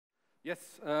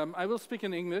Yes, I will speak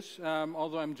in English,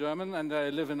 although I'm German and I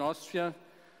live in Austria.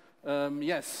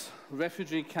 Yes,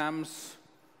 refugee camps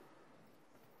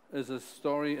is a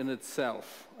story in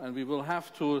itself, and we will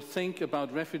have to think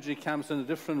about refugee camps in a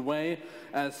different way,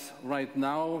 as right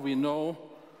now we know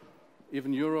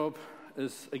even Europe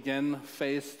is again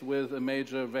faced with a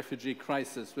major refugee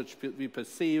crisis, which we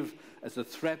perceive as a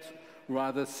threat,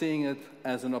 rather seeing it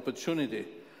as an opportunity.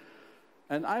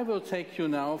 And I will take you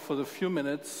now for the few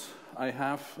minutes I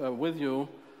have with you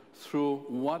through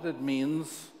what it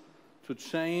means to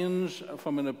change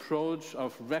from an approach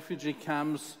of refugee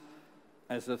camps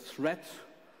as a threat,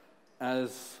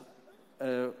 as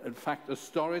in fact a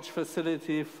storage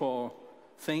facility for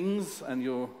things, and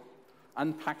you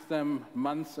unpack them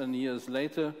months and years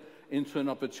later, into an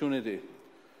opportunity.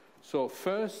 So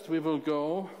first we will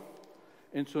go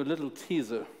into a little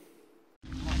teaser.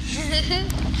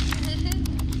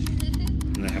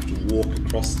 And they have to walk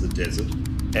across the desert,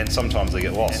 and sometimes they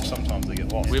get lost.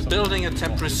 We're building a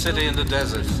temporary city in the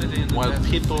desert while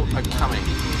people are coming.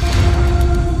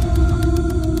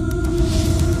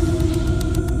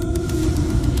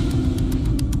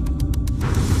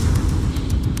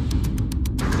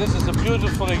 This is a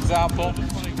beautiful example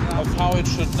of how it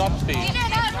should not be.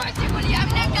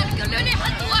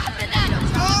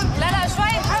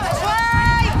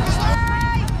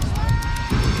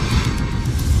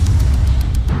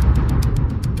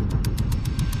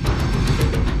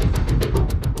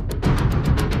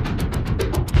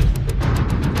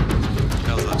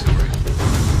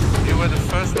 You were the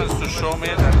first ones to show me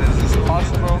that it is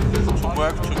possible to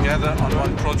work together on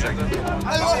one project. You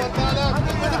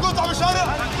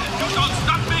don't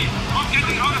stop me from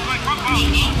getting out of my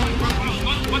compound.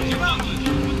 What do you want?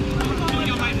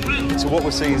 You're my friend. So what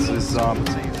we're seeing is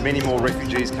many more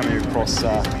refugees coming across,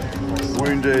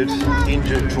 wounded,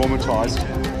 injured, traumatized.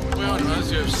 Where on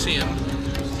earth you have seen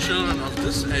children of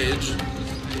this age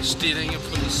stealing a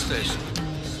police station?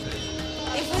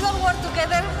 If we don't work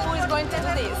together, who is going to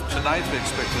do this? Tonight we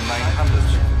expected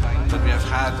 900, but we have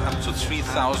had up to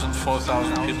 3,000,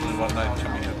 4,000 people in one night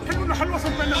coming in.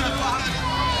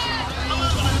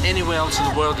 Anywhere else in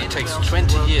the world it takes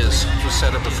 20 years to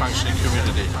set up a functioning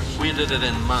community. We did it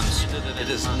in months. It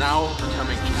is now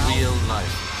coming to real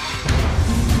life.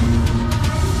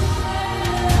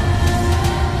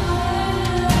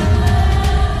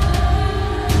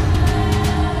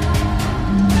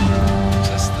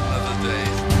 Just another day.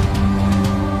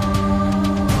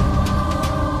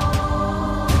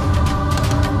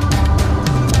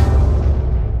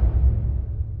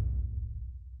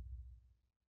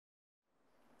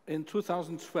 In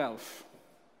 2012,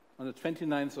 on the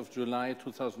 29th of July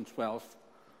 2012,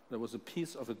 there was a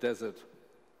piece of a desert.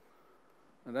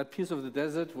 And that piece of the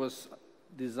desert was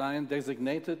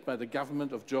designated by the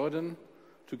government of Jordan,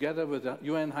 together with the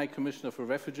UN High Commissioner for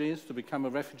Refugees, to become a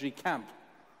refugee camp.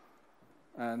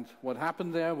 And what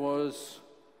happened there was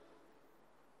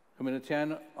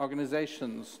humanitarian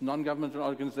organizations, non-governmental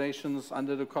organizations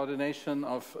under the coordination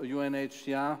of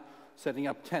UNHCR, setting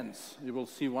up tents. You will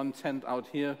see one tent out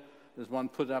here. There's one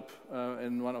put up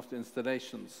in one of the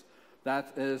installations.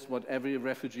 That is what every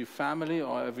refugee family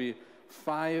or every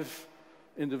 5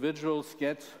 individuals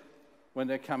get when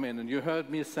they come in. And you heard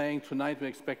me saying tonight we're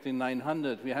expecting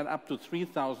 900. We had up to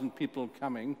 3,000 people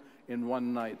coming in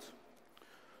one night.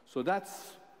 So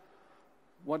that's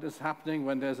what is happening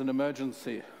when there's an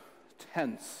emergency.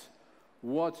 Tents,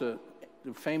 water,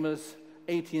 the famous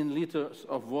 18 liters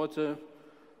of water,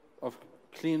 of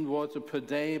clean water per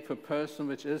day, per person,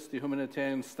 which is the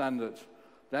humanitarian standard.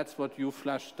 That's what you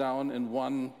flushed down in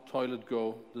one toilet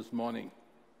go this morning,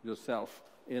 yourself,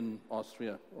 in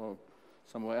Austria or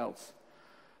somewhere else.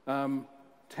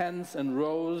 Tents and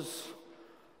rows,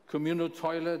 communal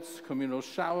toilets, communal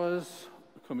showers,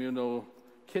 communal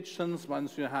kitchens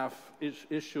once you have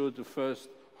issued the first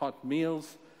hot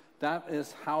meals. That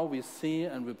is how we see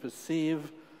and we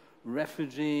perceive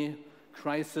refugee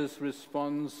crisis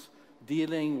response,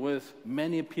 dealing with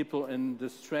many people in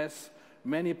distress,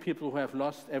 many people who have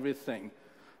lost everything.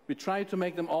 We try to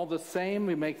make them all the same.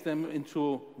 We make them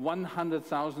into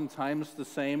 100,000 times the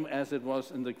same as it was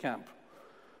in the camp.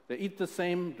 They eat the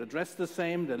same, they dress the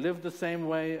same, they live the same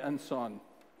way, and so on.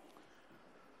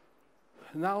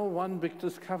 Now one big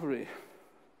discovery,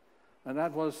 and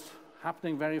that was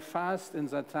happening very fast in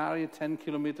Zataari, 10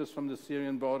 kilometers from the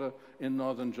Syrian border in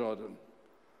northern Jordan.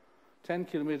 10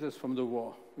 kilometers from the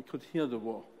war. We could hear the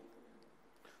war.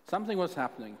 Something was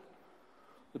happening.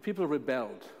 The people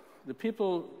rebelled. The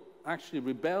people actually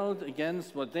rebelled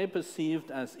against what they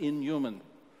perceived as inhuman.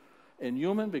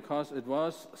 Inhuman because it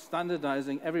was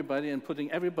standardizing everybody and putting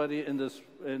everybody in this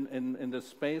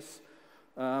space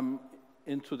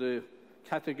into the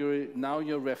category, now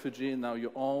you're a refugee, now you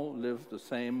all live the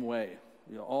same way.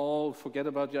 You all forget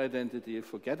about your identity,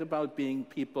 forget about being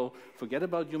people, forget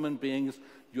about human beings.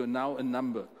 You're now a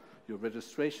number, your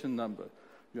registration number.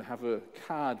 You have a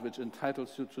card which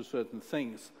entitles you to certain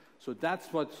things. So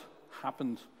that's what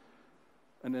happened.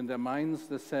 And in their minds,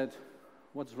 they said,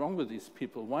 what's wrong with these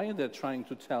people? Why are they trying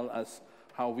to tell us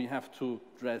how we have to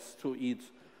dress, to eat,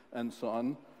 and so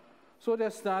on? So they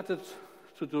started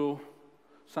to do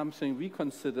something we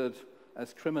considered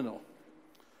as criminal.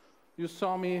 You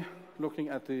saw me looking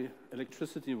at the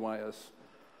electricity wires.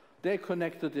 They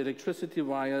connected the electricity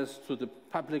wires to the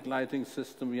public lighting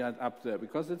system we had up there,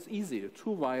 because it's easy,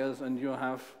 2 wires and you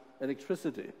have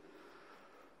electricity.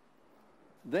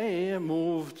 They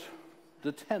moved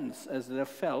the tents as they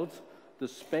felt the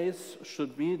space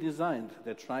should be designed.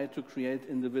 They tried to create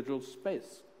individual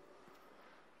space.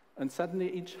 And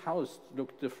suddenly each house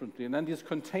looked differently. And then these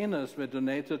containers were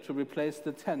donated to replace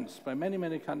the tents by many,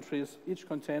 many countries, each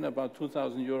container about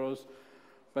 2,000 euros,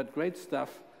 but great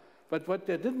stuff. But what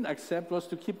they didn't accept was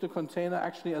to keep the container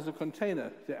actually as a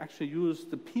container. They actually used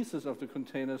the pieces of the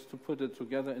containers to put it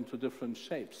together into different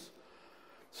shapes.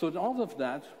 So all of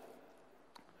that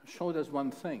showed us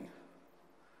one thing.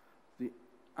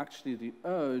 Actually the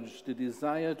urge, the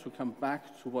desire to come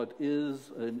back to what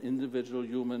is an individual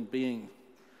human being.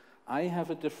 I have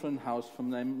a different house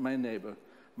from my neighbor.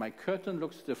 My curtain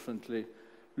looks differently.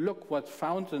 Look what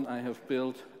fountain I have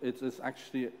built. It is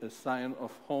actually a sign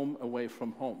of home away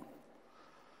from home.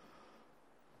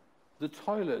 The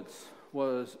toilets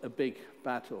was a big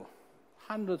battle.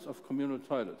 Hundreds of communal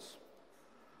toilets.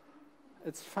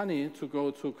 It's funny to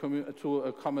go to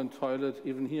a common toilet.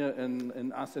 Even here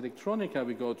in Ars Electronica,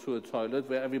 we go to a toilet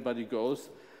where everybody goes.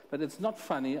 But it's not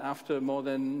funny after more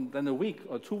than a week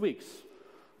or 2 weeks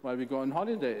while we go on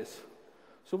holidays.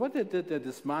 So what they did, they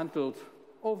dismantled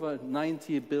over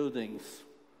 90 buildings.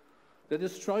 They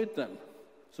destroyed them.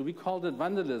 So we called it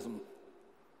vandalism,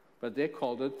 but they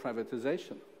called it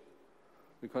privatization,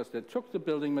 because they took the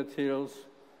building materials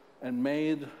and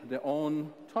made their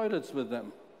own toilets with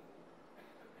them.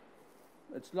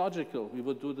 It's logical, we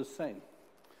would do the same.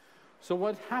 So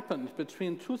what happened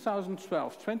between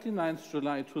 2012, 29th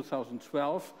July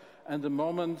 2012, and the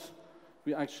moment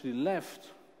we actually left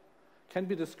can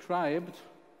be described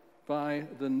by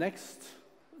the next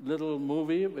little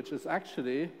movie, which is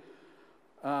actually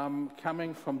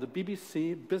coming from the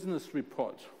BBC Business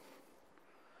Report,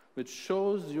 which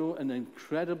shows you an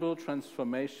incredible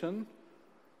transformation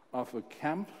of a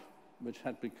camp which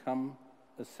had become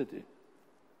a city.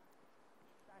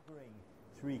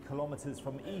 3 kilometres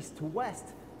from east to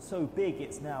west, so big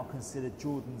it's now considered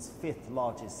Jordan's 5th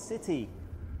largest city.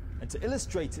 And to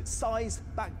illustrate its size,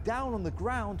 back down on the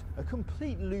ground, a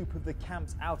complete loop of the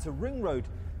camp's outer ring road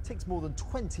takes more than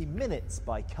 20 minutes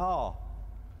by car.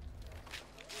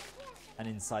 And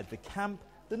inside the camp,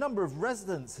 the number of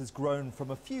residents has grown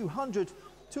from a few hundred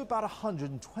to about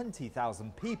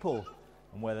 120,000 people.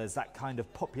 And where there's that kind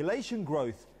of population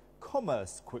growth,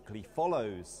 commerce quickly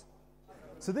follows.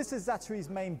 So this is Zataari's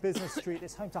main business street.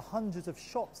 It's home to hundreds of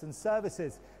shops and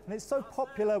services. And it's so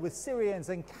popular with Syrians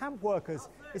and camp workers,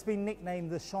 it's been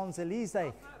nicknamed the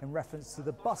Champs-Élysées in reference to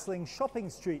the bustling shopping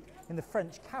street in the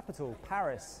French capital,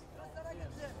 Paris.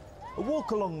 A walk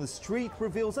along the street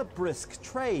reveals a brisk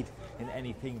trade in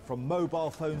anything from mobile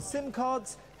phone SIM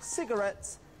cards,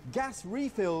 cigarettes, gas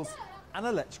refills and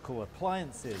electrical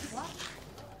appliances.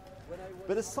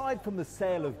 But aside from the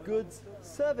sale of goods,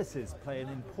 services play an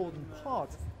important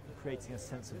part in creating a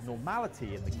sense of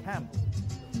normality in the camp.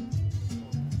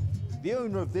 The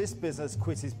owner of this business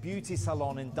quit his beauty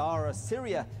salon in Dara,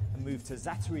 Syria, and moved to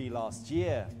Zaatari last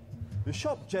year. The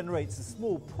shop generates a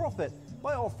small profit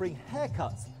by offering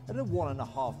haircuts at a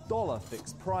 $1.50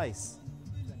 fixed price.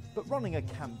 But running a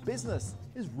camp business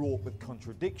is wrought with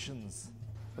contradictions.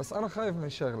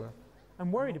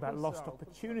 I'm worried about lost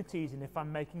opportunities and if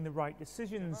I'm making the right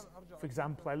decisions. For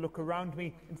example, I look around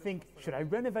me and think, should I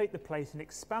renovate the place and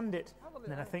expand it?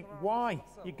 And then I think, why?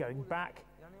 You're going back.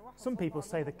 Some people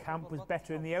say the camp was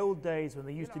better in the old days when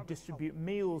they used to distribute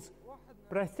meals.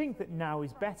 But I think that now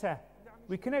is better.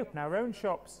 We can open our own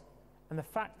shops. And the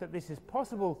fact that this is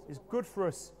possible is good for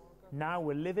us. Now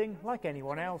we're living like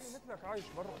anyone else.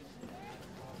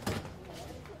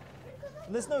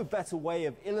 And there's no better way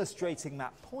of illustrating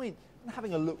that point than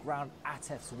having a look round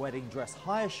Atef's wedding dress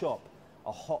hire shop,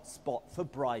 a hot spot for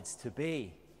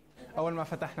brides-to-be.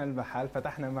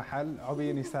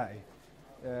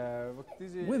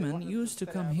 Women used to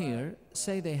come here,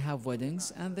 say they have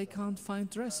weddings and they can't find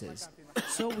dresses.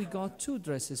 So we got 2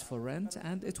 dresses for rent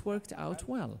and it worked out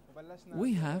well.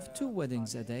 We have 2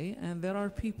 weddings a day and there are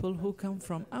people who come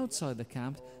from outside the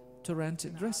camp to rent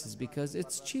dresses because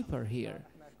it's cheaper here.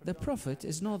 The profit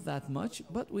is not that much,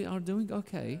 but we are doing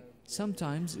okay.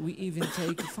 Sometimes we even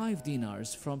take 5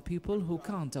 dinars from people who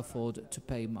can't afford to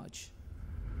pay much.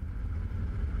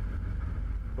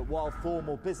 But while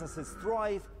formal businesses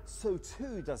thrive, so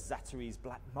too does Zataari's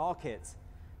black market.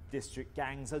 District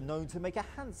gangs are known to make a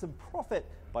handsome profit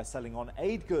by selling on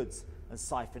aid goods and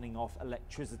siphoning off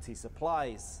electricity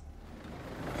supplies.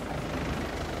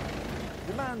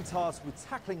 The man tasked with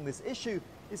tackling this issue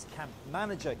is camp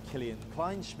manager Kilian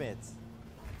Kleinschmidt.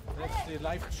 That's the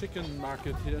live chicken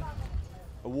market here.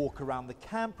 A walk around the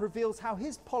camp reveals how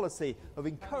his policy of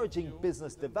encouraging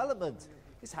business development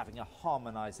is having a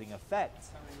harmonizing effect.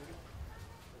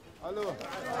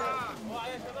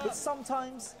 But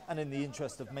sometimes, and in the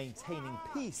interest of maintaining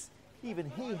peace, even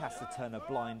he has to turn a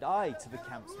blind eye to the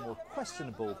camp's more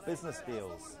questionable business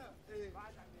deals.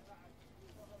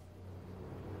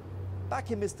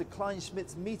 Back in Mr.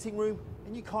 Kleinschmidt's meeting room,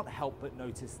 and you can't help but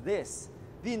notice this.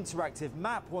 The interactive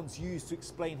map once used to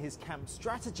explain his camp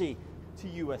strategy to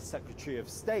US Secretary of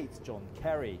State John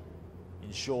Kerry.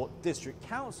 In short, district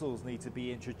councils need to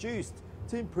be introduced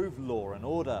to improve law and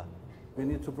order. We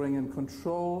need to bring in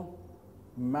control,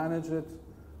 manage it,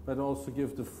 but also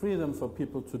give the freedom for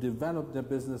people to develop their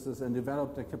businesses and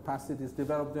develop their capacities,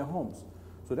 develop their homes.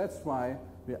 So that's why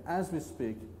we're, as we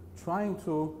speak, trying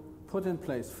to put in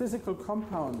place physical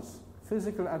compounds,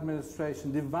 physical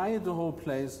administration, divide the whole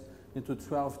place into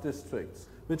 12 districts,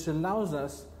 which allows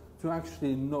us to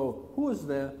actually know who is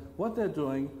there, what they're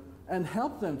doing, and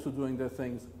help them to doing their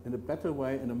things in a better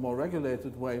way, in a more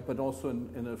regulated way, but also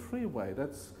in a free way.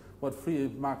 That's what free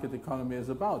market economy is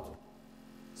about.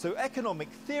 So economic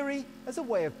theory as a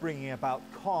way of bringing about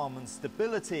calm and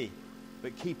stability.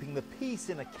 But keeping the peace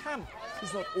in a camp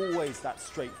is not always that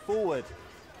straightforward.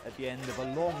 At the end of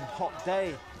a long, hot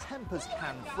day, tempers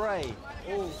can fray.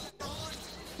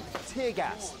 Tear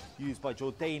gas used by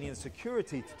Jordanian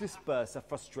security to disperse a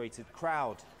frustrated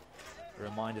crowd. A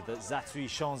reminder that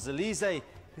Zataari's Champs-Élysées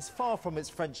is far from its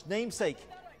French namesake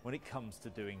when it comes to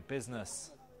doing business.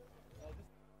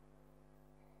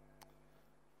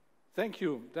 Thank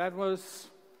you. That was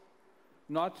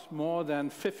not more than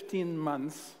 15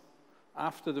 months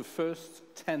after the first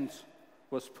tent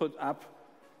was put up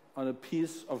on a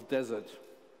piece of desert.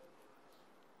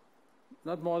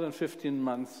 Not more than 15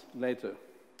 months later.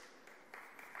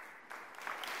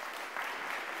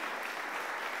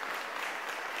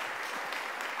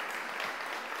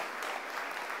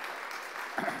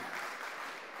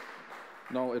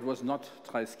 No, it was not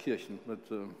Dreiskirchen, but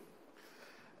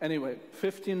anyway,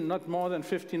 not more than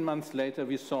 15 months later,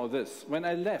 we saw this. When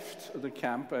I left the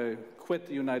camp, I quit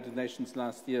the United Nations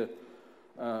last year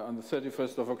on the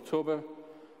 31st of October,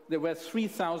 there were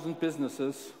 3,000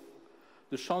 businesses.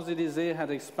 The Champs-Élysées had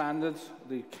expanded.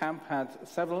 The camp had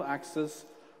several axes,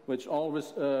 which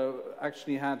always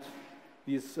actually had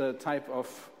these type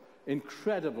of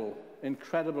incredible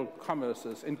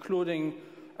commerces, including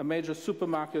a major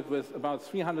supermarket with about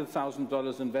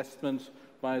 $300,000 investment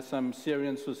by some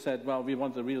Syrians who said, well, we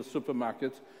want a real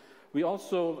supermarket. We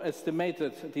also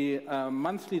estimated the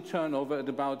monthly turnover at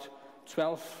about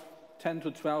 10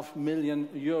 to 12 million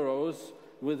euros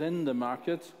within the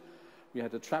market. We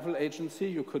had a travel agency.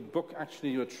 You could book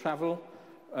actually your travel,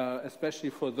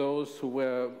 especially for those who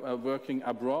were working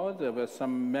abroad. There were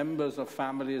some members of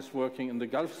families working in the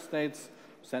Gulf states,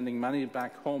 sending money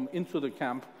back home into the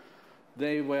camp.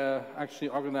 They were actually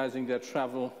organizing their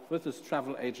travel with this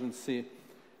travel agency.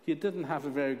 He didn't have a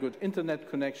very good internet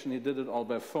connection. He did it all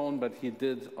by phone, but he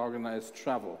did organize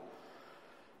travel.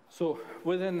 So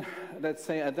within, let's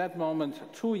say at that moment,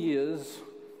 2 years,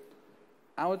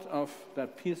 out of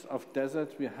that piece of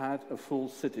desert, we had a full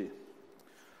city.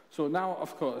 So now,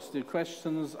 of course, the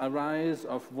questions arise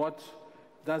of what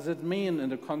does it mean in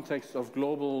the context of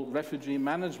global refugee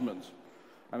management?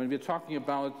 I mean, we're talking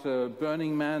about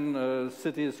Burning Man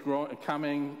cities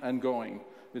coming and going.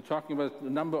 We're talking about a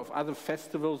number of other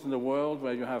festivals in the world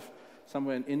where you have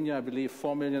somewhere in India, I believe,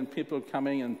 4 million people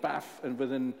coming and bath, and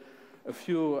within a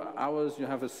few hours you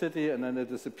have a city and then it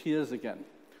disappears again.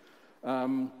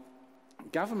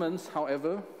 Governments,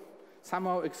 however,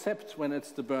 somehow accept when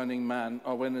it's the Burning Man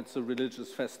or when it's a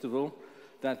religious festival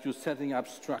that you're setting up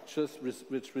structures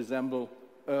which resemble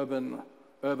urban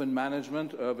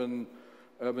management, urban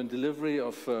delivery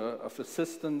of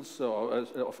assistance or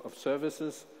of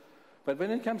services. But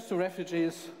when it comes to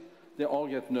refugees, they all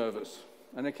get nervous.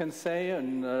 And I can say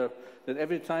that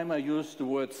every time I use the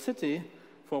word city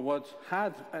for what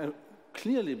had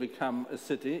clearly become a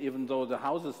city, even though the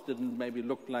houses didn't maybe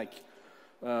look like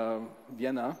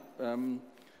Vienna.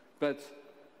 But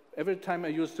every time I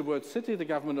used the word city, the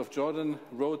government of Jordan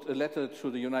wrote a letter to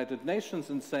the United Nations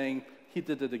and saying, he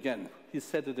did it again, he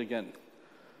said it again.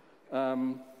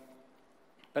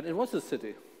 But it was a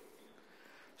city.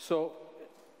 So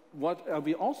what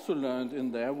we also learned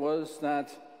in there was that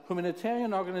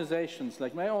humanitarian organizations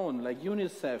like my own, like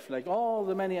UNICEF, like all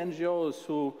the many NGOs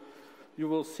who you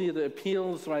will see the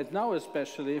appeals right now,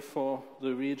 especially for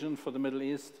the region, for the Middle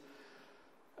East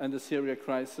and the Syria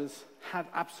crisis, had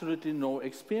absolutely no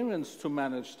experience to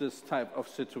manage this type of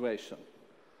situation.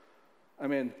 I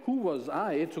mean, who was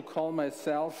I to call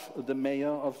myself the mayor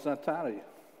of Zaatari?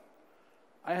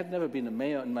 I had never been a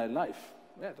mayor in my life.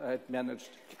 Yet I had managed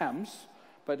camps,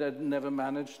 but I'd never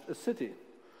managed a city.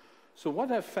 So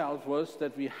what I felt was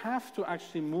that we have to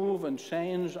actually move and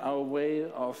change our way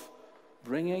of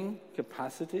bringing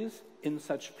capacities in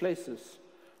such places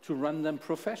to run them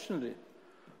professionally.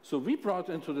 So we brought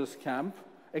into this camp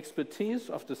expertise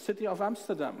of the city of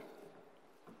Amsterdam.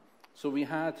 So we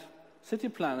had city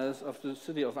planners of the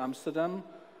city of Amsterdam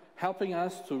helping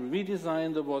us to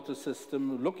redesign the water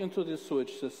system, look into the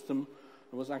sewage system.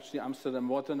 It was actually Amsterdam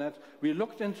WaterNet. We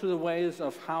looked into the ways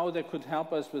of how they could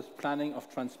help us with planning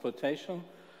of transportation.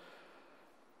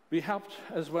 We helped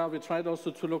as well, we tried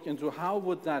also to look into how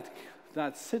would that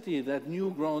city, that new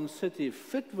grown city,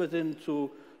 fit within to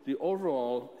the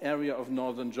overall area of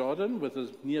northern Jordan, with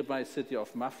the nearby city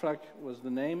of Mafraq was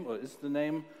the name, or is the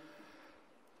name.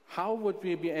 How would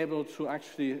we be able to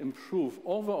actually improve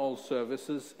overall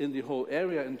services in the whole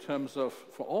area in terms of,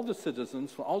 for all the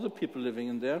citizens, for all the people living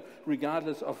in there,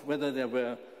 regardless of whether they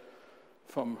were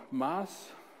from Mars,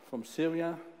 from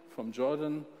Syria, from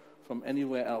Jordan, from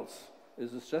anywhere else?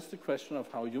 It is just a question of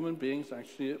how human beings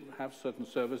actually have certain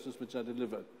services which are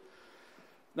delivered.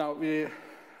 Now,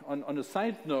 on a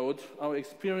side note, our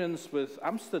experience with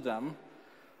Amsterdam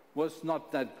was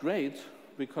not that great,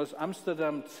 because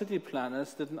Amsterdam city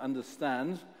planners didn't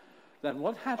understand that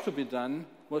what had to be done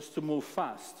was to move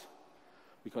fast.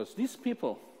 Because these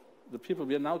people, the people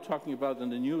we are now talking about in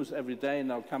the news every day,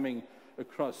 now coming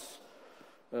across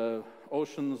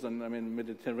oceans and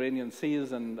Mediterranean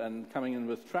seas and coming in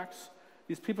with trucks,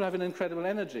 these people have an incredible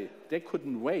energy. They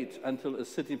couldn't wait until a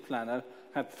city planner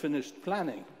had finished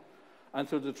planning,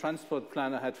 until the transport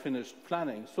planner had finished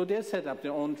planning. So they set up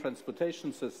their own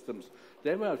transportation systems.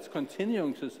 They were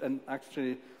continuing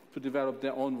to develop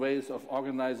their own ways of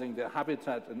organizing their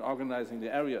habitat and organizing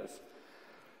the areas.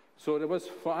 So there was,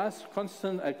 for us,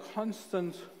 a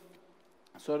constant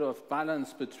sort of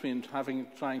balance between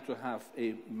trying to have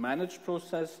a managed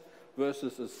process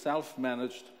versus a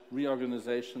self-managed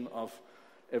reorganization of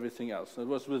everything else. It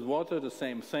was with water the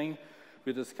same thing.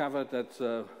 We discovered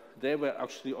that they were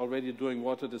actually already doing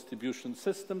water distribution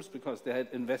systems because they had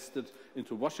invested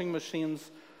into washing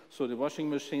machines. So the washing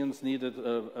machines needed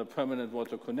a permanent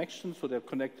water connection, so they're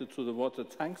connected to the water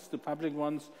tanks, the public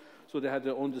ones, so they had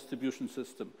their own distribution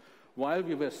system. While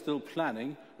we were still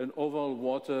planning an overall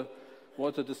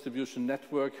water distribution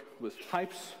network with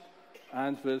pipes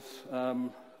and with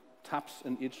taps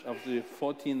in each of the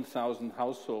 14,000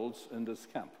 households in this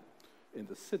camp, in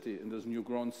the city, in this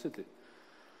new-grown city.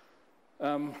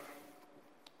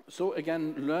 So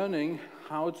again, learning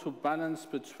how to balance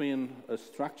between a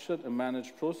structured and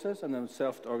managed process and a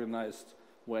self-organized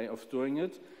way of doing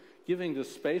it. Giving the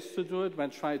space to do it, when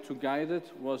tried to guide it,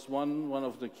 was one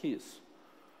of the keys.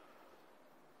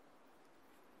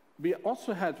 We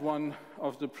also had one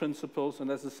of the principles, and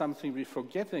this is something we're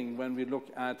forgetting when we look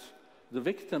at the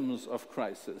victims of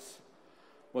crisis.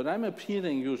 What I'm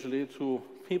appealing usually to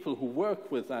people who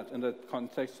work with that in that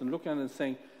context and look at it and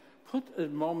saying, put a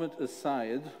moment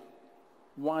aside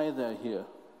why they're here.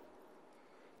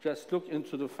 Just look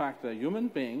into the fact they're human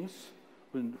beings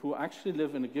who actually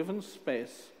live in a given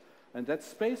space, and that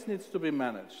space needs to be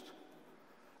managed.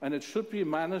 And it should be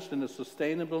managed in a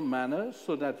sustainable manner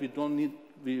so that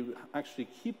we actually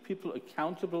keep people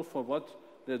accountable for what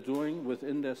they're doing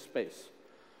within their space.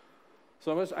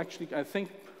 So I was actually, I think,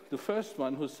 the first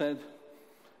one who said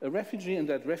a refugee in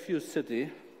that refugee city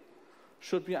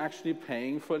should be actually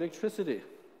paying for electricity,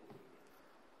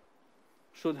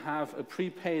 should have a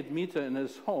prepaid meter in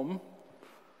his home,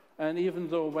 and even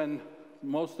though when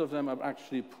most of them are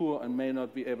actually poor and may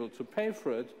not be able to pay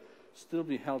for it, still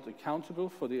be held accountable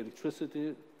for the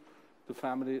electricity the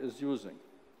family is using.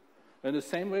 In the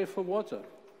same way for water.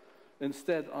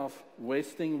 Instead of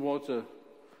wasting water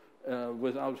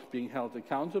without being held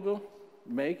accountable,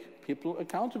 make people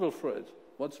accountable for it.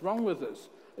 What's wrong with this?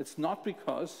 It's not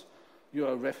because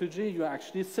you're a refugee, you're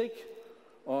actually sick,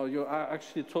 or you are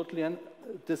actually totally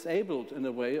disabled in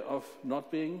a way of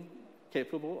not being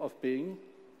capable of being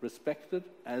respected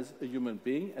as a human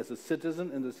being, as a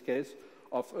citizen, in this case,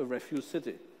 of a refugee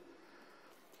city.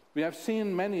 We have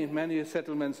seen many, many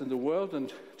settlements in the world,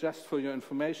 and just for your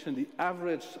information, the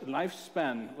average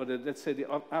lifespan, or let's say the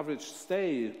average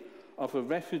stay of a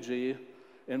refugee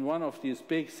in one of these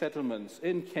big settlements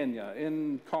in Kenya,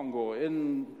 in Congo,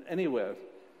 in anywhere,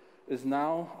 is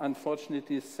now,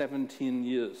 unfortunately, 17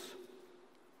 years.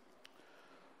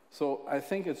 So I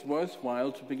think it's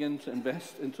worthwhile to begin to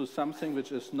invest into something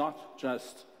which is not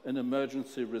just an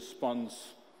emergency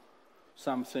response,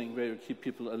 something where you keep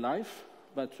people alive,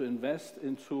 but to invest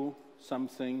into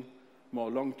something more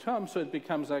long-term, so it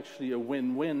becomes actually a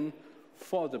win-win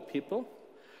for the people,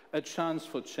 a chance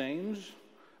for change,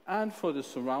 and for the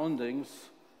surroundings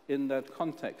in that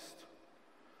context.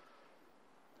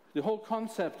 The whole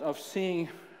concept of seeing,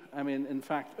 I mean, in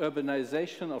fact,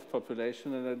 urbanization of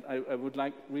population, and I would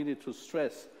like really to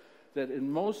stress that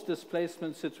in most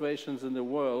displacement situations in the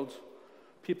world,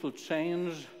 people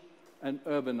change and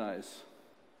urbanize.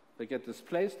 They get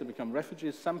displaced, they become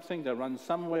refugees, something, they run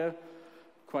somewhere,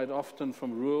 quite often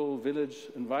from rural village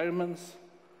environments,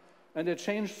 and they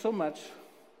change so much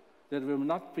that we will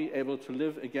not be able to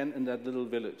live again in that little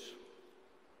village.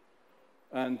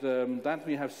 And that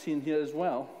we have seen here as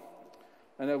well.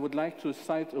 And I would like to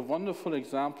cite a wonderful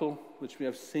example which we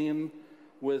have seen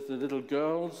with the little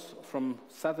girls from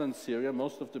southern Syria.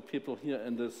 Most of the people here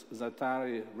in this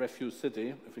Zaatari refugee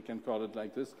city, if we can call it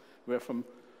like this, were from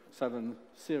southern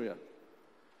Syria.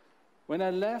 When I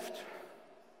left,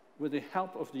 with the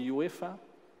help of the UEFA,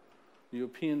 the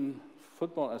European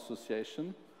Football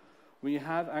Association, we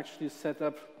had actually set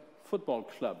up football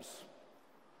clubs.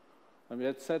 And we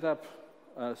had set up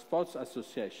a sports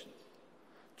association.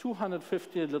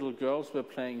 250 little girls were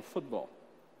playing football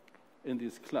in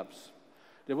these clubs.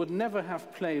 They would never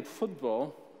have played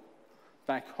football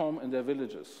back home in their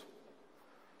villages.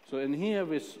 So in here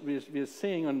we're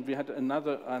seeing, and we had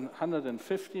another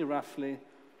 150 roughly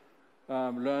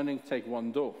learning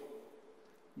Taekwondo.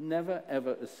 Never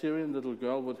ever a Syrian little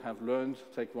girl would have learned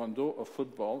Taekwondo or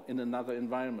football in another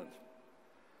environment.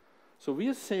 So we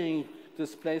are seeing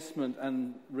displacement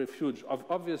and refuge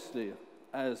obviously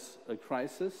as a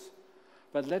crisis,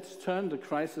 but let's turn the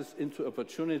crisis into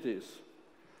opportunities.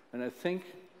 And I think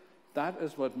that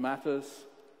is what matters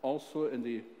also in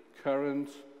the current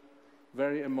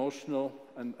very emotional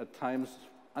and at times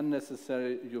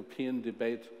unnecessary European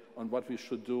debate on what we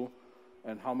should do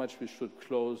and how much we should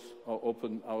close or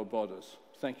open our borders.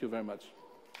 Thank you very much.